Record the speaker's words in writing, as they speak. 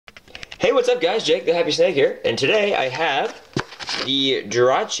Hey, what's up guys? Jake the Happy Snake here, and today I have the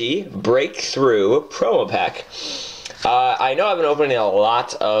Jirachi Breakthrough promo pack. I know I've been opening a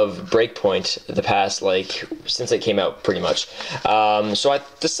lot of Breakpoint the past, since it came out, pretty much. So I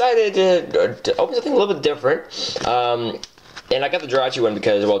decided to open something a little bit different. And I got the Jirachi one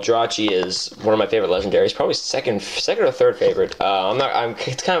because, well, Jirachi is one of my favorite legendaries, probably second or third favorite.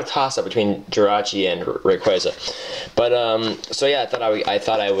 It's kind of a toss-up between Jirachi and Rayquaza. But so yeah, I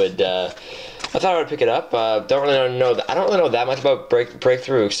thought I would pick it up. I don't really know that much about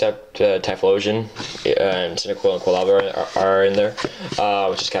Breakthrough, except Typhlosion and Cyndaquil and Quilava are in there,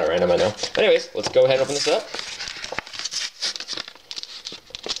 which is kind of random, I know. But anyways, let's go ahead and open this up.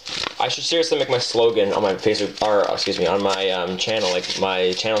 I should seriously make my slogan on my Facebook, or excuse me, on my channel. Like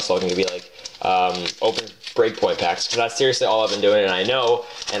my channel slogan could be like, "Open Breakpoint packs," because that's seriously all I've been doing, and I know.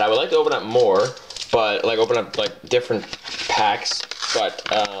 And I would like to open up more, but open up different packs, but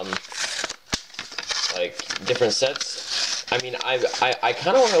different sets. I mean, I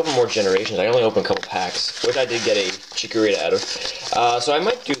kind of want to open more generations. I only opened a couple packs, which I did get a Chikorita out of. So I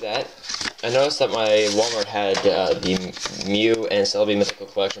might do that. I noticed that my Walmart had the Mew and Celebi Mythical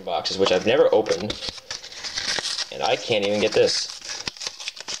Collection boxes, which I've never opened, and I can't even get this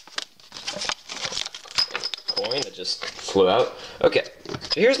coin that just flew out. Okay,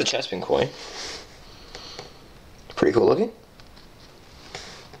 so here's the Chespin coin. Pretty cool looking.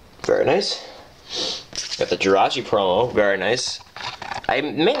 Very nice. Got the Jirachi promo. Very nice. The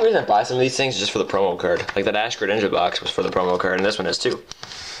main reason I buy some of these things is just for the promo card. Like that Ash Greninja box was for the promo card, and this one is too.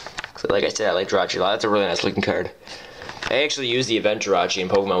 So like I said, I like Jirachi a lot. That's a really nice looking card. I actually use the event Jirachi in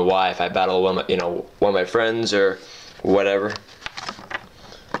Pokemon Y if I battle one of my friends or whatever.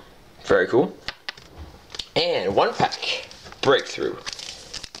 Very cool. And one pack, Breakthrough.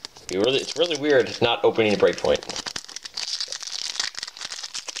 It's really weird not opening a Breakpoint.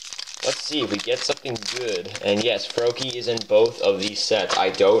 Let's see if we get something good. And yes, Froakie is in both of these sets.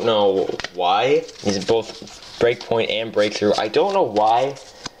 I don't know why. He's in both Breakpoint and Breakthrough. I don't know why,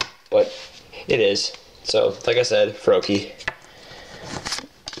 but it is. So, like I said, Froakie,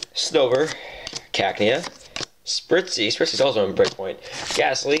 Snover, Cacnea, Spritzy's also in Breakpoint,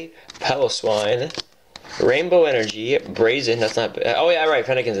 Ghastly, Piloswine, Rainbow Energy, Brazen, that's not, oh yeah, right,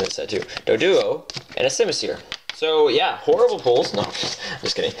 Fennekin's in this set too, Doduo, and a Simisear. So yeah, horrible pulls. No,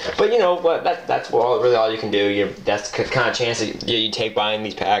 just kidding. But you know, that's really all you can do. That's the kind of chance that you take buying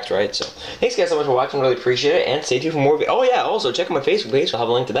these packs, right? So thanks guys so much for watching. Really appreciate it. And stay tuned for more. Oh yeah, also check out my Facebook page. I'll have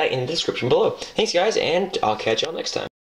a link to that in the description below. Thanks guys, and I'll catch y'all next time.